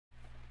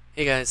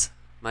Hey guys,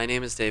 my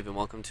name is Dave and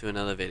welcome to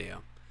another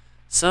video.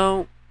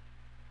 So,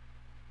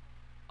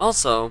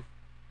 also,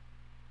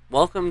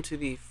 welcome to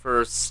the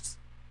first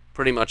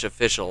pretty much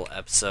official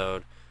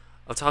episode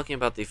of talking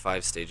about the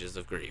 5 stages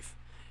of grief.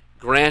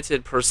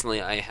 Granted, personally,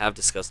 I have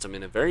discussed them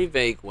in a very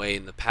vague way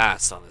in the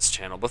past on this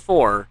channel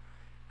before.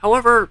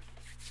 However,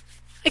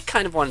 I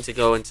kind of wanted to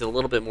go into a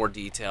little bit more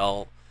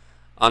detail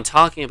on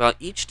talking about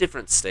each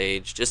different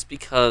stage just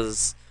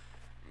because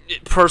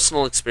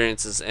personal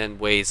experiences and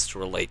ways to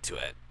relate to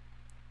it.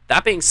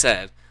 That being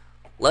said,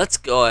 let's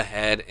go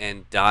ahead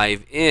and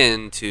dive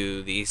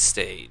into the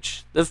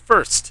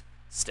first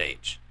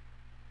stage,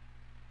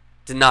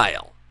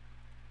 denial.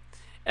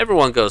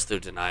 Everyone goes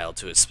through denial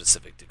to a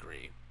specific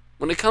degree.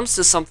 When it comes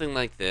to something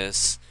like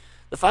this,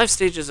 the 5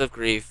 stages of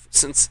grief,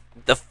 since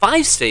the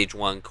 5 stage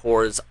one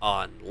cores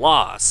on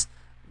loss,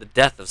 the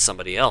death of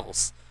somebody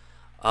else,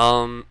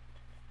 not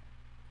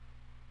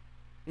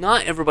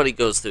everybody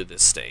goes through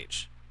this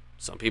stage.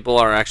 Some people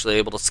are actually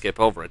able to skip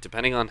over it,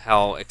 depending on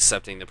how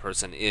accepting the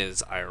person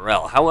is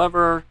IRL.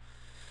 However,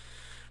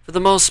 for the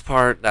most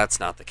part,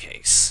 that's not the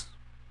case,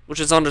 which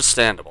is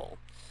understandable.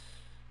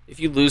 If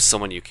you lose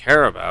someone you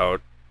care about,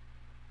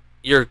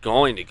 you're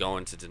going to go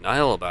into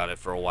denial about it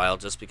for a while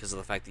just because of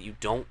the fact that you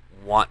don't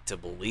want to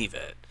believe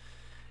it.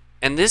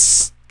 And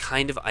this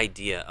kind of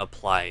idea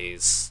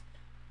applies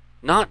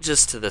not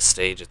just to the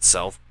stage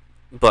itself,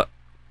 but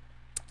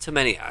to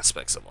many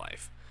aspects of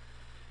life.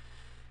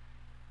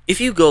 If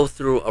you're going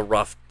through a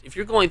rough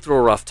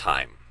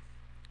time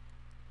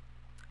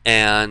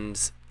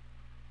and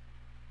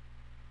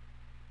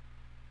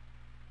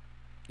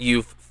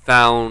you've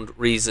found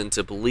reason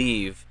to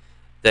believe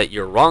that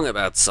you're wrong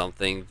about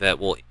something that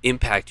will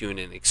impact you in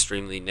an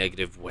extremely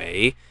negative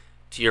way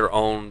to your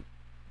own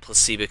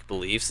placebic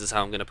beliefs, is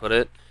how I'm going to put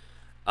it,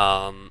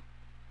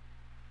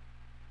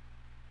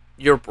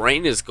 your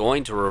brain is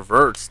going to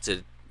revert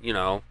to,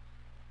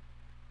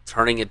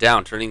 turning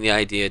the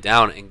idea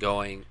down and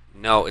going,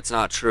 no, it's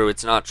not true,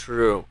 it's not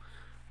true.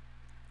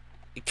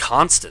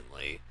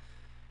 Constantly.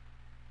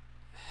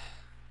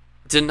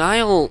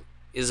 Denial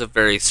is a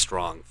very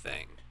strong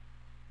thing.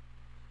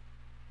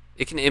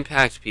 It can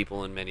impact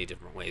people in many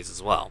different ways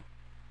as well.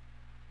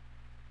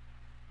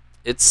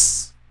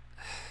 It's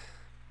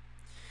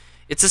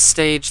a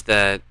stage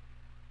that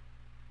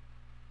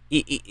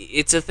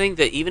it's a thing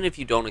that even if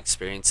you don't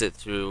experience it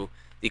through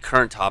the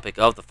current topic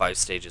of the 5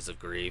 stages of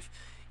grief,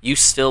 you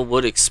still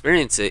would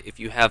experience it if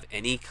you have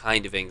any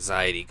kind of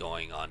anxiety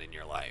going on in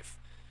your life.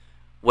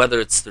 Whether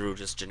it's through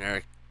just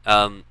generic,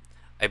 I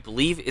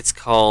believe it's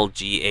called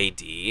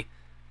GAD,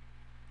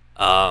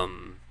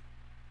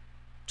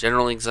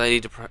 general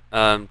anxiety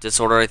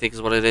disorder, I think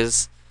is what it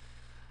is.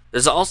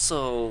 There's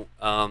also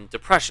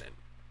depression,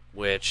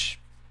 which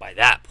by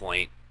that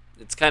point,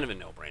 it's kind of a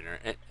no-brainer.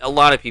 And a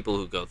lot of people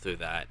who go through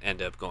that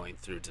end up going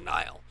through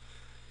denial.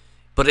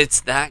 But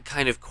it's that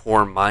kind of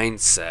core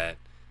mindset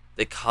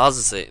that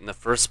causes it in the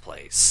first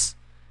place.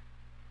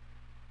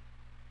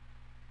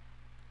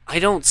 I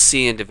don't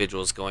see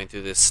individuals going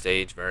through this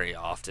stage very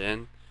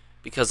often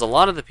because a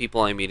lot of the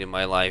people I meet in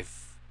my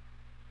life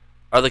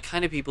are the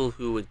kind of people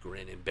who would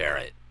grin and bear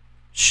it.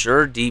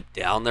 Sure, deep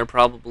down they're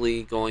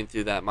probably going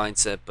through that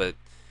mindset, but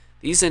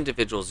these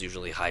individuals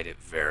usually hide it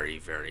very,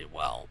 very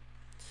well.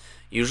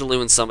 Usually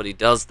when somebody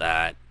does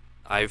that,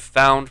 I've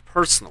found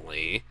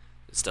personally,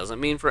 this doesn't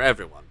mean for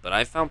everyone, but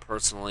I've found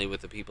personally with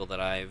the people that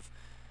I've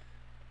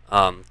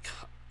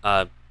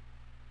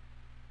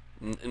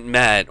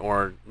met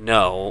or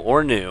know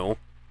or knew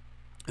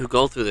who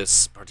go through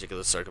this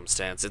particular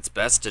circumstance, it's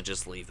best to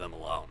just leave them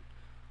alone.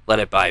 Let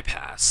it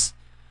bypass.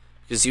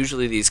 Because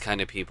usually these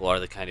kind of people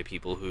are the kind of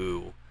people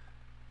who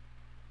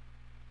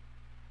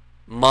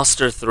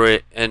muster through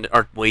it and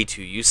are way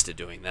too used to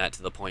doing that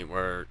to the point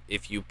where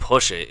if you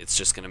push it, it's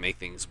just going to make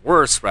things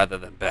worse rather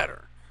than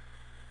better.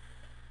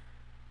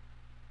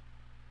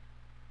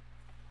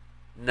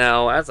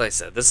 Now, as I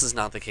said, this is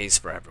not the case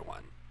for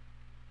everyone.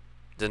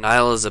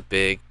 Denial is a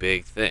big,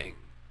 big thing.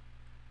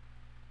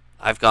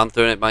 I've gone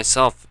through it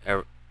myself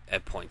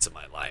at points in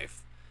my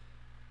life.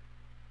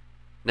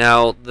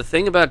 Now, the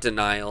thing about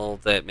denial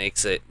that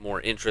makes it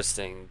more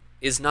interesting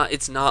is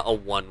it's not a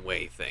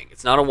one-way thing.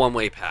 It's not a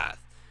one-way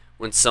path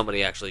when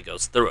somebody actually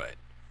goes through it.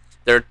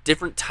 There are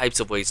different types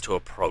of ways to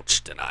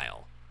approach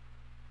denial.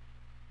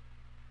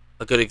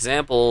 A good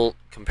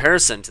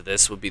comparison to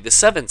this would be the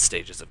 7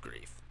 stages of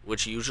grief,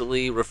 which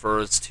usually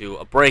refers to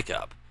a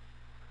breakup,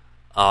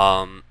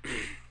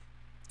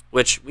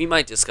 which we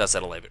might discuss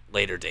at a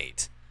later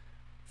date.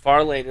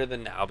 Far later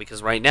than now,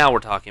 because right now we're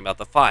talking about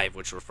the 5,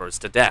 which refers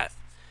to death.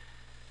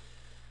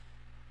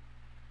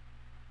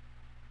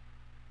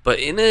 But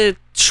in a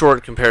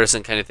short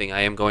comparison kind of thing,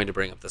 I am going to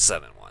bring up the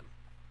 7 one.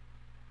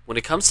 When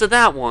it comes to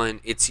that one,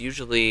 it's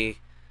usually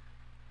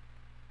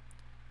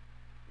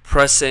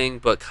pressing,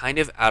 but kind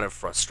of out of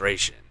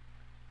frustration.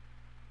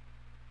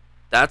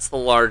 That's the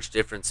large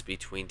difference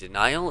between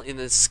denial in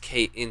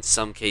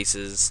some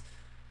cases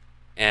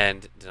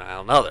and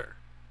denial in other.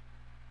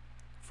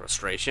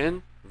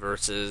 Frustration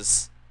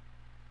versus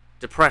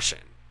depression.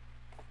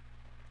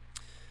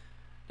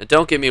 Now,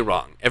 don't get me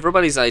wrong,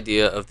 everybody's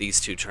idea of these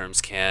two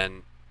terms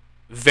can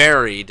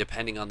vary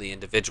depending on the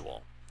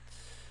individual.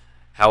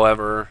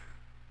 However,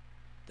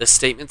 the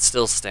statement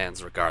still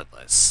stands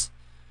regardless,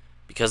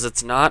 because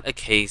it's not a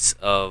case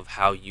of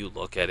how you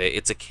look at it,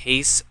 it's a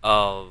case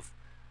of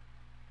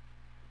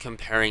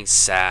comparing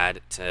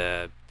sad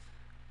to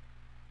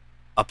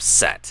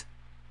upset.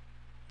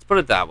 Let's put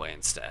it that way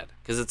instead,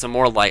 because it's a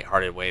more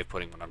lighthearted way of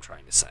putting what I'm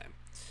trying to say.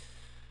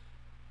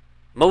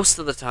 Most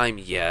of the time,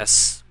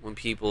 yes, when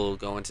people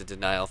go into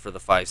denial for the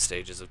 5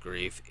 stages of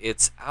grief,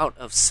 it's out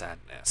of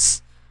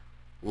sadness,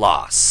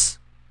 loss,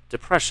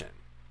 depression,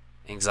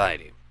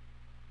 anxiety.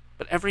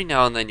 But every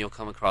now and then you'll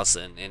come across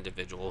an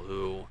individual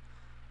who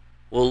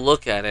will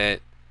look at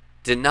it,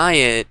 deny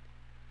it,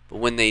 but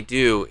when they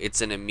do,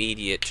 it's an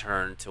immediate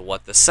turn to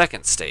what the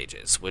second stage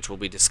is, which will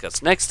be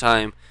discussed next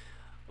time.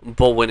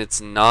 But when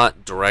it's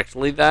not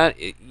directly that,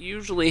 it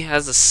usually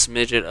has a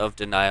smidget of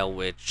denial,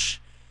 which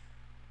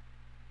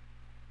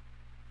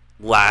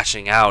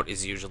lashing out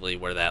is usually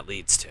where that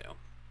leads to.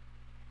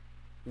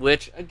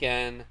 Which,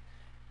 again,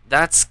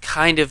 that's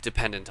kind of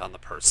dependent on the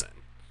person.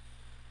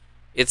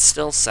 It's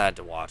still sad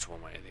to watch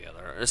one way or the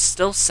other. It's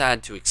still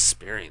sad to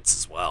experience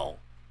as well.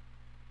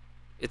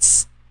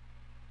 It's,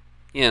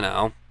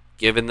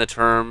 given the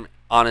term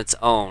on its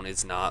own,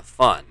 is not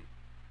fun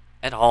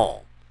at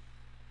all.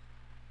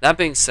 That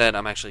being said,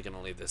 I'm actually going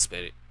to leave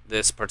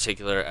this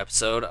particular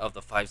episode of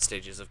the 5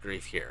 stages of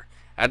grief here.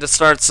 I had to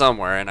start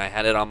somewhere, and I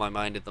had it on my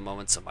mind at the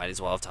moment, so might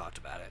as well have talked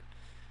about it.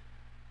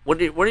 What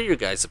are your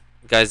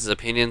guys'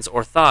 opinions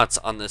or thoughts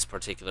on this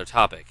particular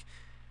topic?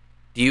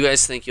 Do you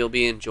guys think you'll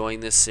be enjoying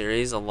this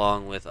series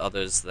along with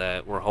others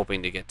that we're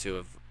hoping to get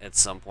to at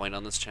some point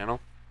on this channel?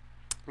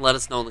 Let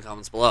us know in the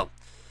comments below.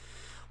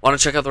 Want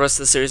to check out the rest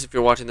of the series if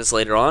you're watching this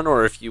later on,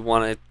 or if you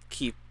want to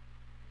keep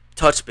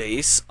touch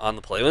base on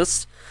the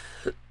playlist?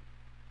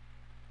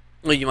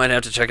 Well, you might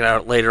have to check it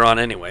out later on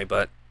anyway,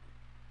 but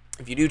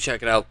if you do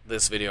check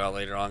this video out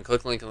later on,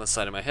 click the link on the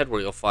side of my head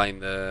where you'll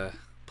find the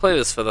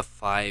playlist for the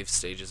 5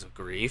 stages of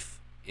grief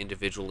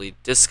individually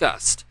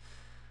discussed.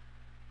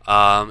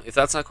 If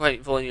that's not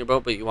quite fully in your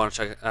boat, but you want to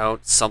check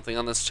out something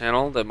on this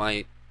channel that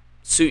might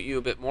suit you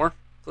a bit more,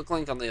 click the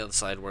link on the other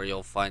side where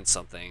you'll find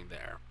something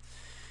there.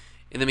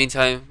 In the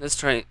meantime, this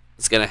train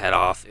is going to head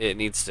off. It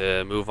needs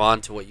to move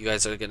on to what you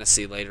guys are going to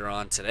see later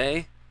on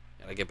today.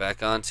 Gotta get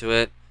back onto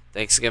it.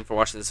 Thanks again for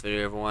watching this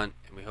video, everyone,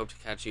 and we hope to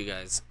catch you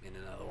guys in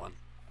another one.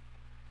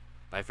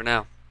 Bye for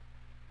now.